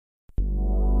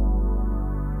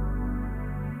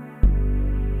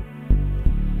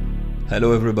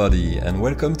Hello everybody and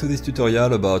welcome to this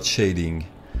tutorial about shading.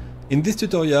 In this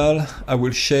tutorial I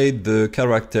will shade the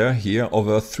character here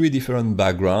over 3 different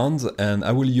backgrounds, and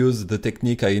I will use the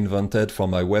technique I invented for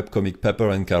my webcomic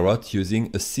Pepper&Carrot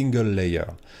using a single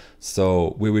layer.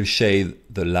 So we will shade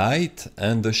the light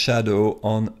and the shadow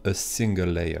on a single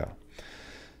layer.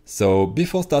 So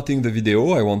before starting the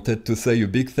video, I wanted to say a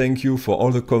big thank you for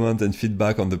all the comments and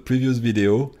feedback on the previous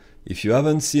video. If you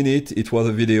haven't seen it, it was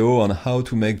a video on how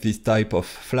to make this type of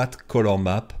flat color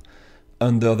map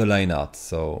under the line art.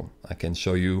 So I can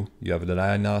show you, you have the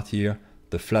line art here,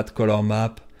 the flat color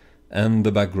map and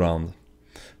the background.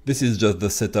 This is just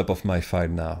the setup of my file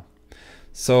now.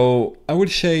 So I will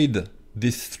shade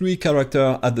these 3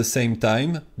 characters at the same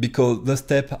time because the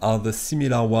steps are the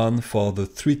similar one for the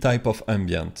 3 types of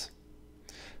ambient.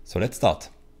 So let's start.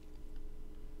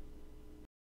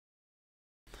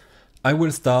 I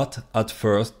will start at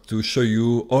first to show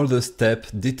you all the steps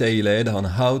detailed on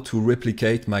how to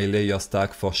replicate my layer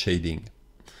stack for shading.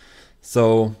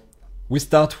 So we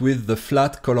start with the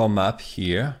flat color map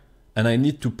here, and I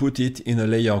need to put it in a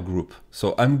layer group.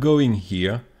 So I'm going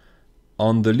here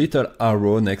on the little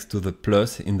arrow next to the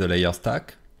plus in the layer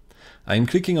stack. I'm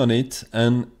clicking on it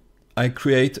and I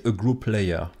create a group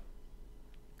layer.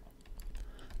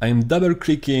 I'm double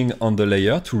clicking on the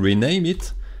layer to rename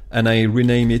it, and I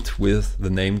rename it with the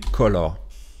name color.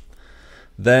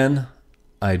 Then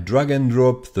I drag and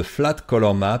drop the flat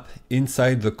color map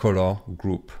inside the color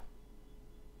group.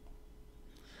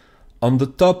 On the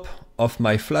top of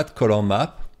my flat color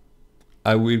map,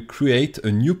 I will create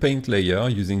a new paint layer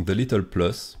using the little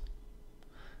plus,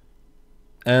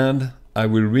 and I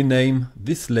will rename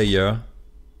this layer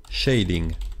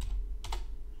shading.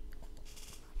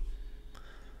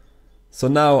 So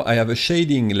now I have a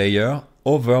shading layer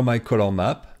over my color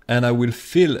map, and I will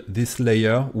fill this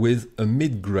layer with a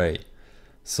mid-gray.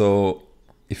 So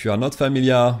if you are not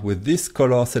familiar with this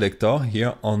color selector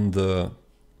here on the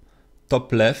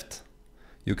top left,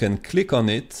 you can click on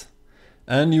it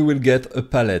and you will get a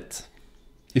palette.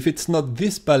 If it's not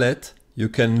this palette, you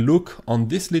can look on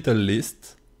this little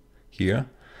list here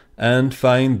and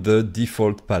find the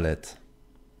default palette.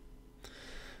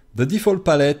 The default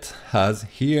palette has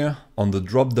here on the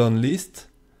drop-down list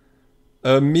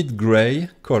a mid-gray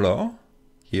color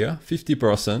here,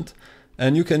 50%,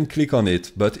 and you can click on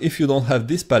it. But if you don't have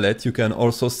this palette, you can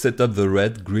also set up the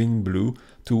red, green, blue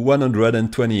to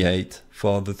 128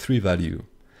 for the 3 value.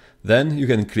 Then you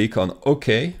can click on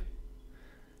OK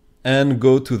and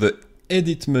go to the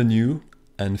edit menu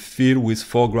and fill with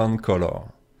foreground color.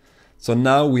 So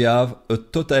now we have a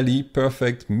totally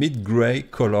perfect mid-gray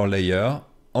color layer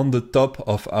on the top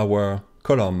of our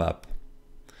color map.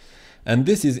 And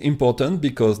this is important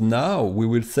because now we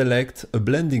will select a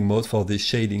blending mode for this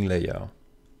shading layer.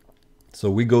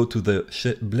 So we go to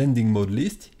the blending mode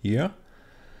list here,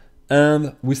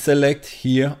 and we select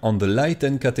here on the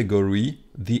lighten category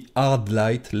the hard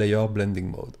light layer blending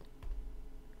mode.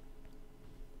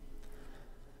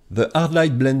 The hard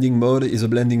light blending mode is a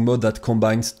blending mode that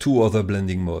combines 2 other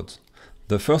blending modes.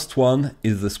 The first one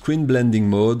is the screen blending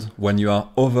mode when you are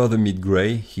over the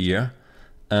mid-gray here.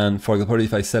 And for example,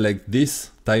 if I select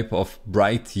this type of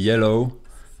bright yellow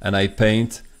and I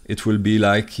paint, it will be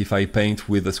like if I paint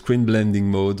with a screen blending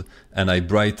mode and I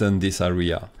brighten this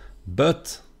area.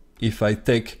 But if I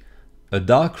take a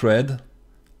dark red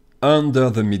under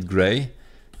the mid-gray,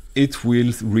 it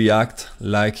will react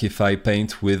like if I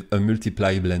paint with a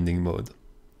multiply blending mode.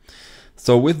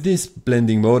 So with this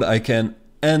blending mode, I can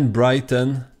and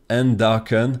brighten and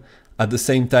darken at the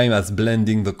same time as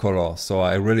blending the color. So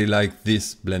I really like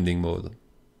this blending mode.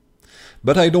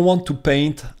 But I don't want to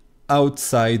paint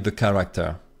outside the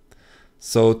character.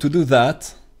 So to do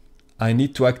that, I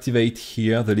need to activate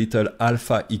here the little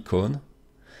alpha icon.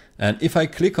 And if I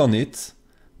click on it,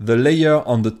 the layer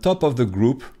on the top of the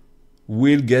group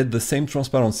will get the same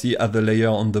transparency as the layer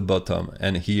on the bottom.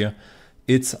 And here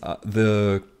it's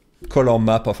the color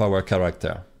map of our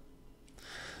character.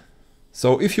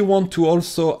 So if you want to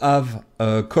also have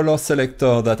a color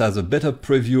selector that has a better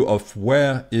preview of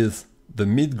where is the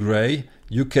mid-gray,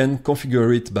 you can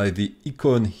configure it by the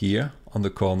icon here on the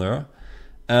corner.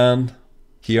 And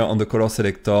here on the color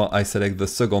selector, I select the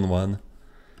second one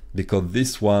because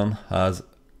this one has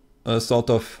a sort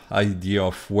of idea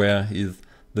of where is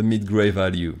the mid-gray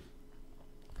value.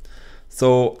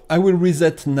 So I will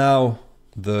reset now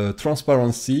the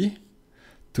transparency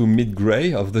to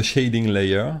mid-gray of the shading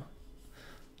layer.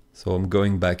 So I'm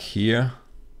going back here,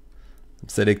 I'm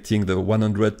selecting the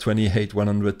 128,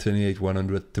 128,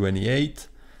 128,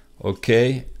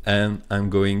 okay, and I'm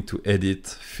going to edit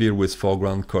fill with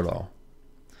foreground color.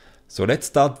 So let's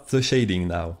start the shading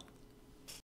now.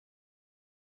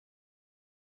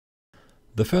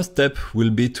 The first step will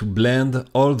be to blend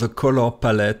all the color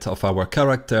palette of our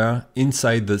character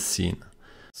inside the scene.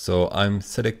 So I'm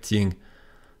selecting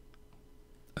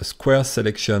a square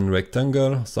selection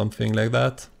rectangle, something like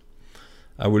that.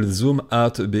 I will zoom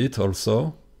out a bit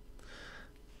also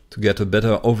to get a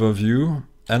better overview.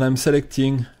 And I'm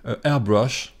selecting an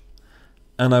airbrush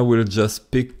and I will just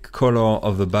pick color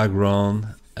of the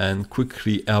background and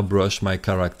quickly airbrush my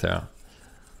character.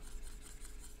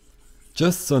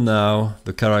 Just so now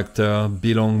the character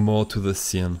belongs more to the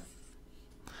scene.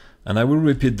 And I will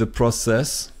repeat the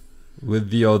process with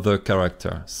the other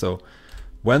character. So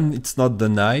when it's not the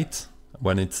night,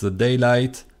 when it's the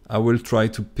daylight, I will try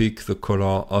to pick the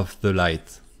color of the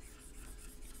light.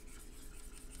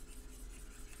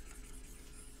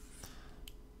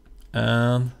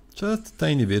 And just a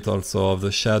tiny bit also of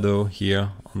the shadow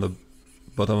here on the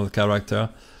bottom of the character.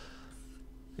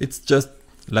 It's just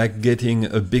like getting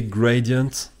a big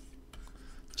gradient,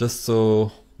 just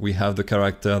so we have the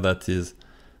character that is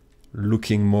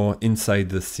looking more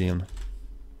inside the scene.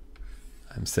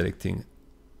 I'm selecting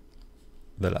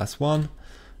the last one,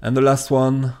 and the last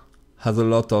one has a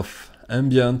lot of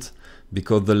ambient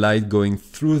because the light going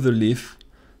through the leaf,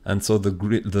 and so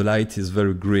the light is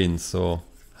very green, so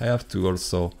I have to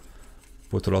also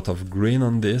put a lot of green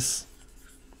on this,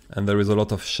 and there is a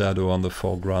lot of shadow on the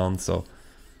foreground, so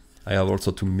I have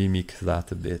also to mimic that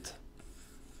a bit.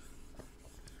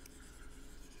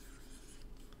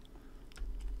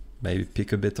 Maybe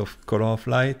pick a bit of color of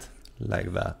light,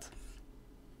 like that.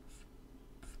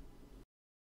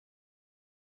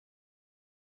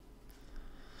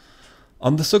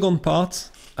 On the second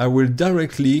part, I will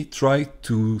directly try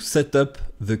to set up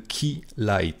the key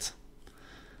light.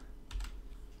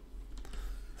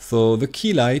 So the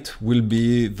key light will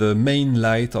be the main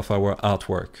light of our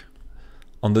artwork.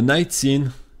 On the night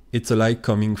scene, it's a light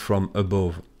coming from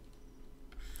above.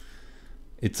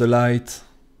 It's a light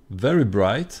very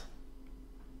bright,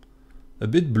 a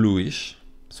bit bluish,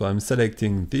 so I'm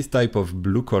selecting this type of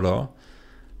blue color,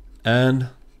 and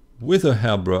with a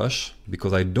hairbrush,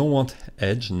 because I don't want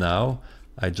edge now,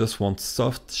 I just want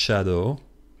soft shadow,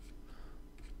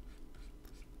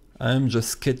 I'm just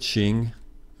sketching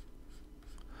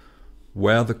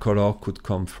where the color could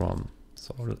come from.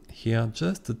 So here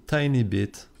just a tiny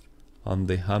bit on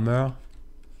the hammer,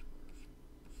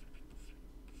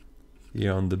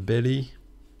 here on the belly,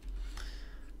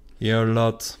 here a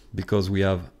lot because we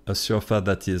have a surface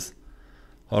that is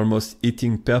almost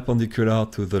hitting perpendicular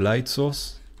to the light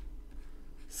source.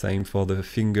 Same for the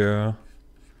finger,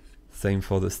 same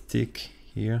for the stick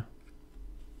here,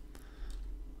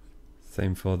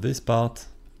 same for this part,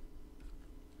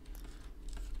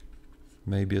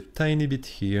 maybe a tiny bit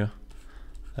here,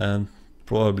 and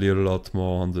probably a lot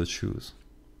more on the shoes.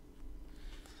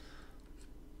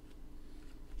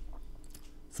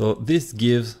 So this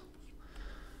gives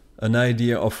an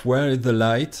idea of where is the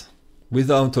light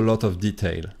without a lot of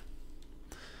detail.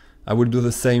 I will do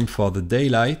the same for the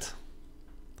daylight.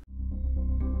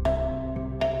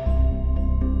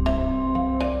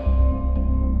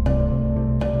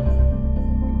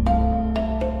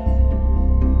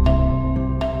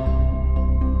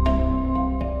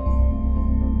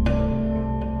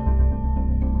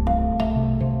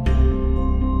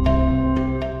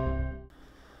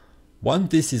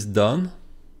 Once this is done,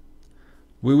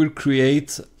 we will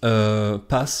create a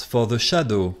path for the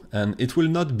shadow, and it will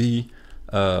not be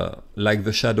like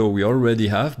the shadow we already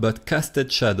have, but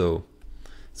casted shadow.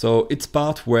 So it's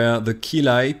part where the key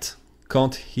light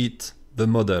can't hit the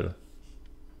model.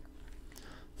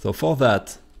 So for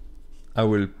that, I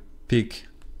will pick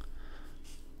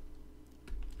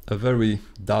a very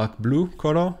dark blue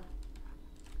color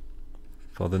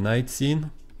for the night scene.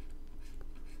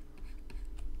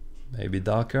 Maybe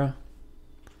darker.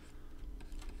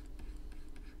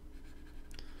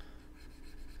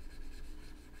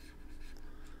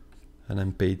 And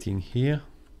I'm painting here.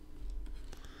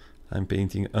 I'm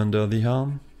painting under the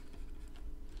arm.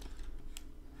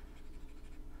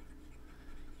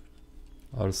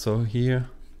 Also here,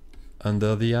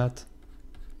 under the hat.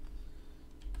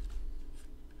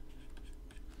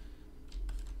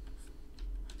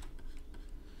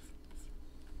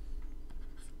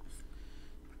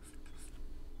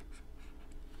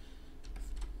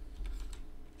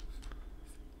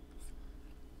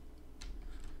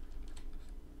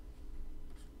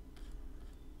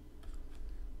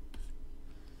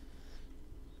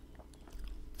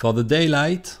 For the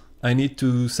daylight, I need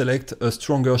to select a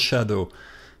stronger shadow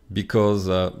because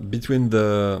between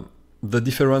the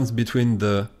difference between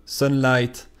the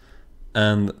sunlight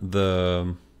and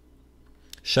the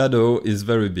shadow is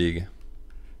very big.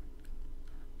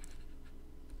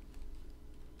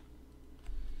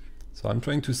 So I'm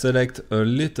trying to select a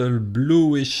little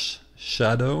bluish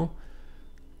shadow,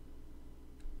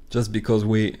 just because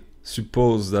we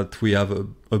suppose that we have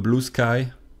a blue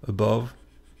sky above.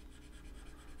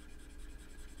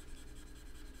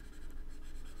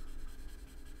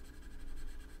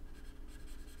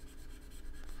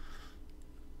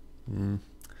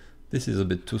 This is a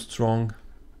bit too strong.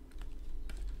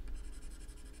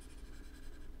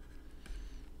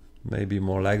 Maybe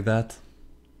more like that.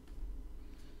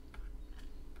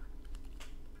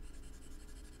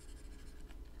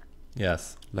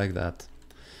 Yes, like that.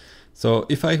 So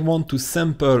if I want to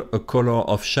sample a color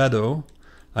of shadow,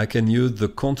 I can use the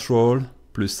Control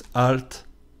plus Alt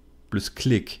plus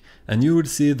click. And you will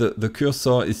see the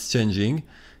cursor is changing.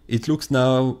 It looks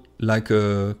now like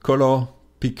a color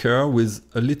picker with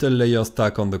a little layer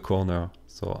stack on the corner.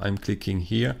 So I'm clicking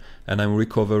here and I'm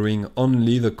recovering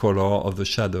only the color of the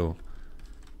shadow.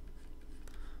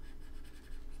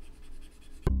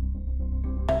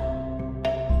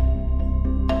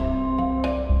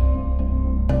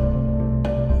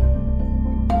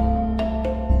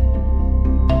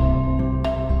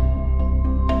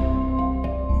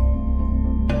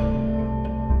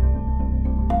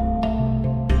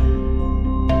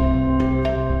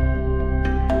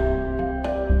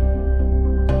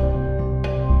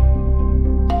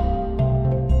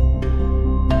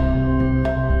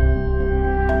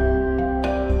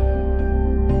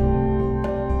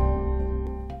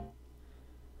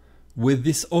 With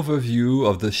this overview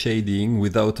of the shading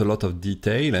without a lot of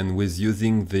detail and with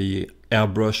using the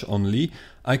airbrush only,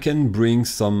 I can bring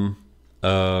some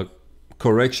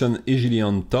correction easily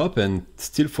on top and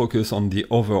still focus on the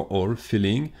overall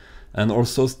feeling, and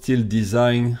also still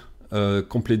design a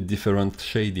complete different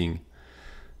shading.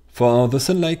 For the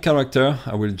sunlight character,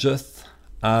 I will just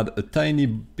add a tiny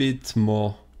bit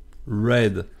more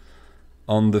red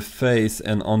on the face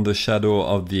and on the shadow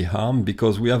of the arm,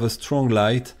 because we have a strong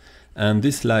light and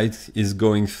this light is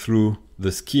going through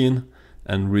the skin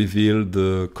and reveal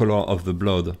the color of the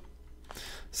blood.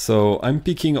 So I'm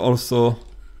picking also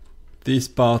this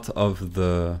part of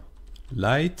the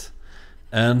light,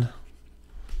 and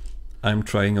I'm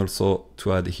trying also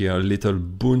to add here little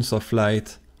boons of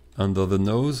light under the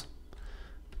nose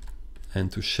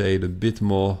and to shade a bit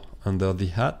more under the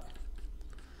hat.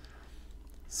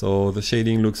 So the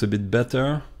shading looks a bit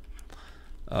better.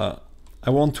 I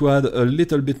want to add a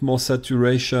little bit more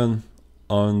saturation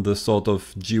on the sort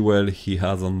of jewel he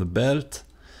has on the belt.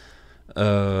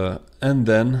 And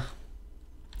then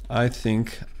I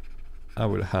think I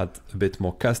will add a bit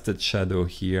more casted shadow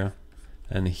here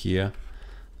and here,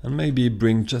 and maybe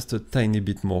bring just a tiny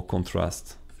bit more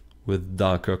contrast with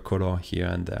darker color here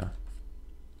and there.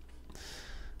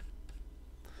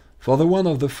 For the one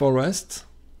of the forest,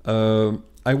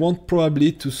 I want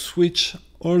probably to switch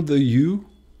all the hue,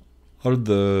 all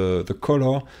the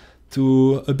color,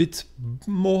 to a bit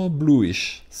more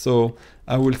bluish. So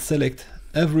I will select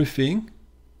everything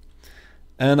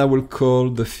and I will call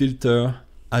the filter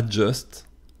adjust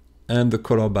and the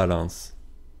color balance.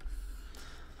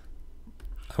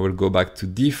 I will go back to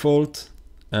default,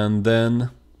 and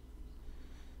then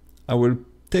I will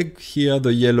take here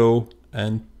the yellow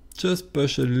and just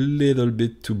push a little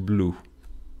bit to blue.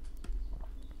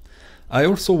 I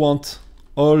also want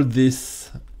all this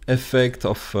effect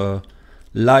of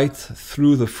light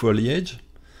through the foliage.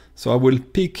 So I will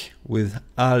pick with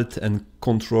Alt and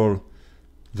Control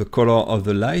the color of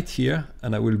the light here,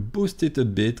 and I will boost it a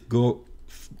bit, go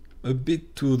a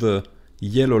bit to the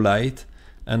yellow light,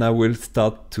 and I will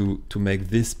start to make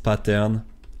this pattern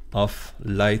of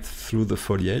light through the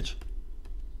foliage.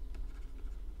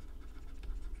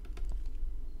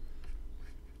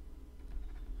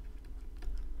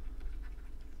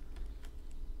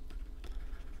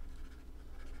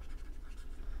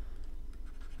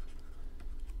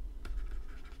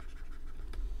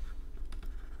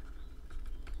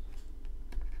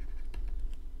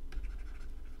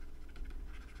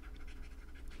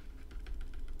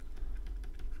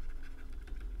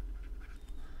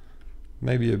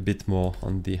 Maybe a bit more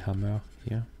on the hammer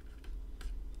here,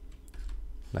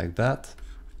 like that.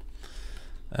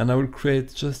 And I will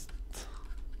create just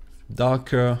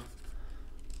darker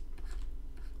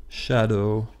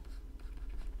shadow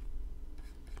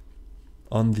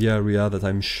on the area that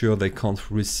I'm sure they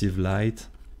can't receive light.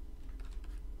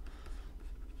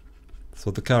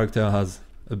 So the character has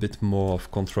a bit more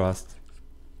of contrast.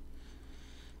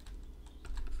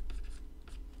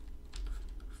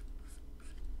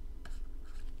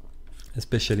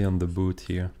 Especially on the boot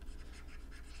here.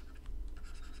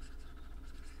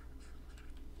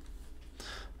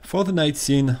 for the night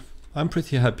scene, I'm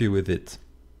pretty happy with it.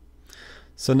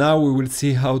 So now we will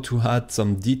see how to add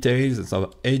some details and some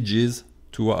edges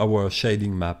to our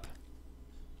shading map.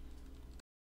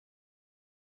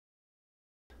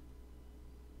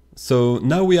 So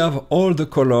now we have all the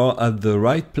color at the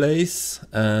right place,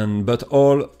 but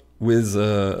all with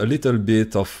a little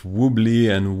bit of wobbly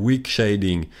and weak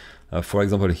shading. For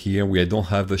example, here we don't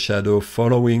have the shadow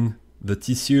following the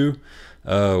tissue.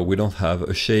 We don't have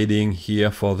a shading here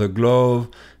for the glove,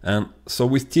 and so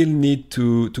we still need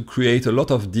to create a lot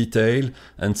of detail,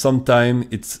 and sometimes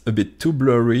it's a bit too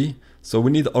blurry, so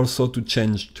we need also to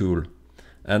change tool.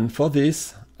 And for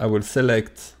this I will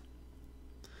select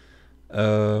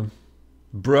a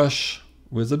brush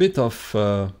with a bit of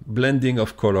blending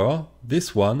of color,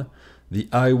 this one, the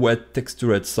Eye Wet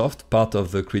Textured Soft, part of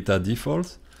the Krita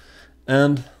default,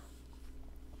 and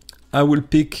I will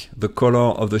pick the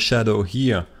color of the shadow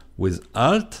here with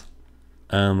Alt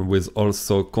and with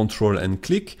also Control and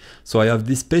click. So I have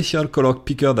this special color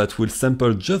picker that will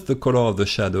sample just the color of the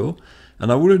shadow, and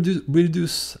I will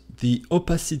reduce the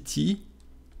opacity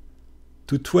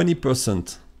to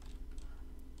 20%,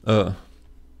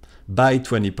 by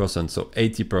 20%, so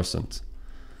 80%.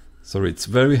 Sorry, it's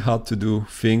very hard to do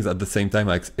things at the same time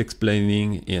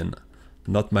explaining in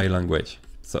not my language.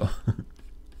 So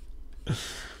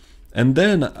and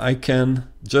then I can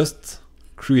just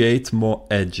create more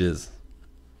edges.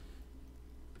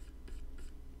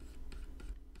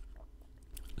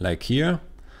 Like here,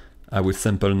 I will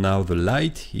sample now the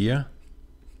light here.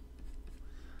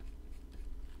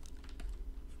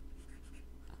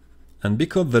 And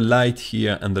because the light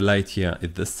here and the light here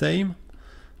is the same,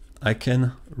 I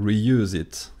can reuse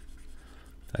it.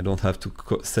 I don't have to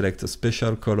select a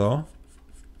special color.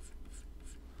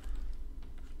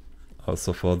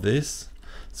 Also for this.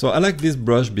 So I like this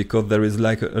brush because there is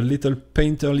like a little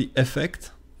painterly effect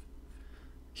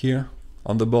here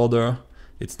on the border.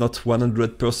 It's not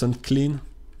 100% clean.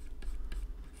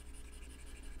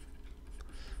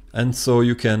 And so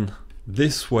you can,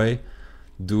 this way,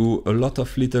 do a lot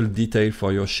of little detail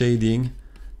for your shading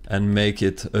and make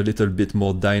it a little bit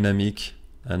more dynamic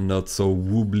and not so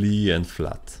wobbly and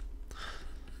flat.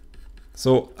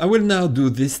 So I will now do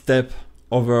this step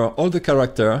over all the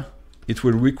character. It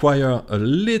will require a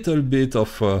little bit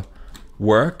of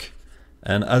work,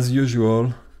 and as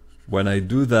usual, when I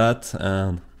do that,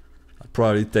 and I'll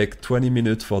probably take 20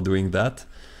 minutes for doing that,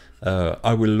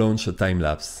 I will launch a time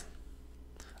lapse.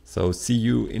 So see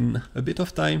you in a bit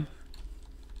of time.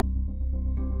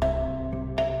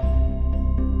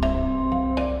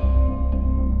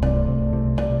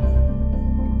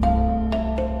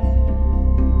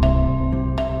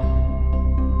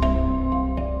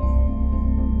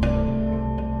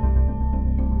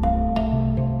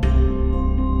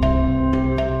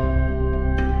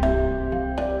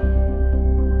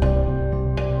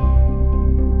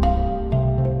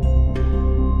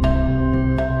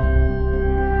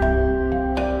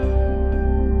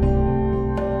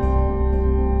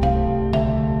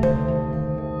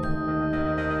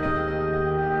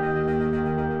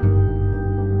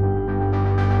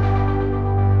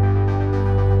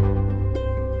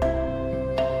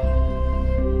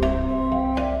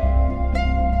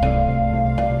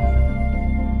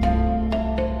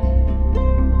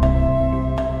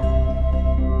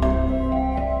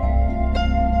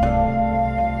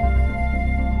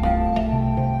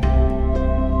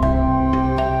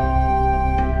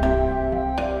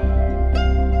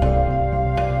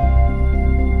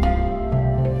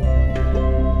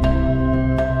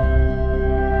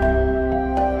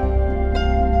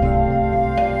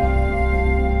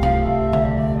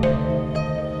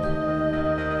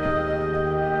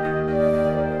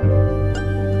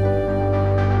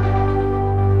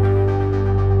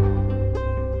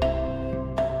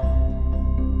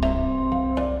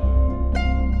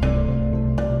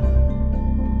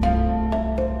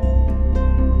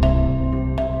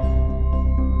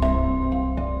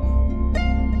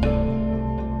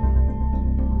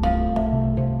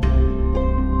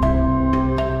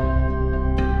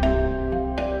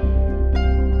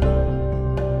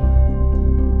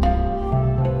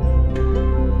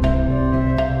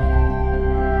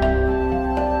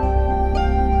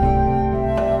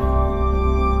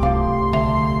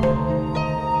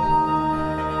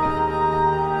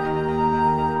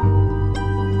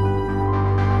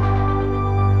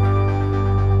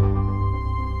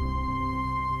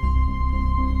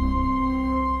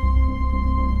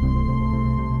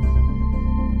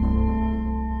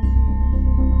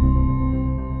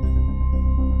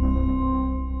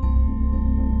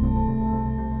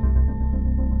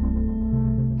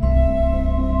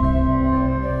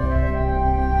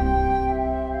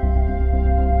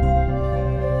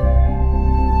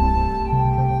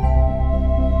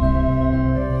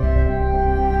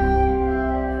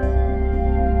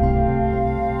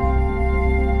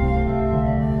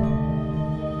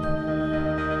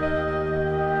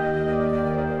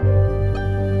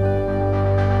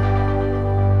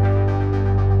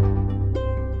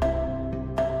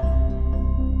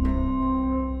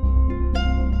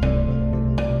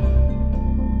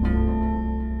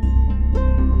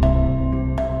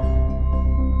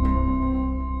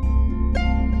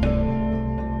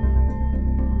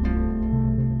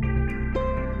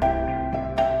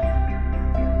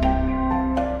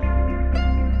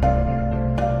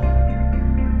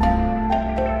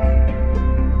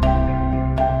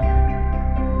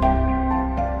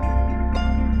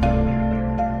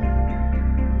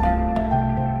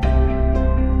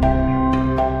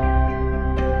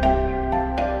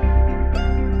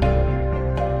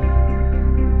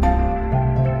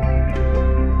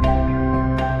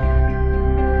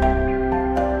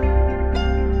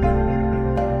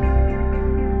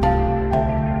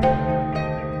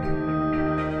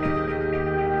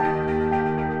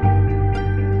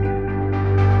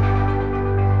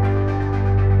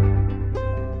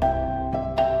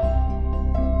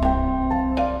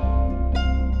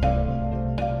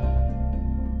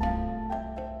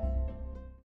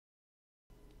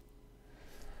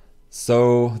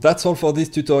 So that's all for this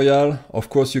tutorial. Of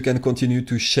course, you can continue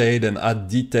to shade and add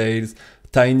details,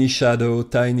 tiny shadow,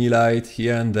 tiny light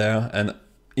here and there, and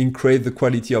increase the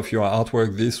quality of your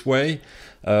artwork this way.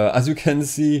 As you can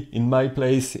see, in my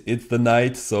place, it's the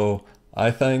night, so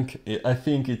I think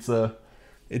it's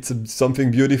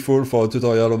something beautiful for a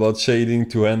tutorial about shading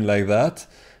to end like that.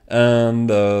 And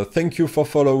thank you for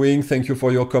following, thank you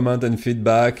for your comment and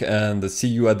feedback, and see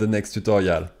you at the next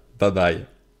tutorial. Bye bye.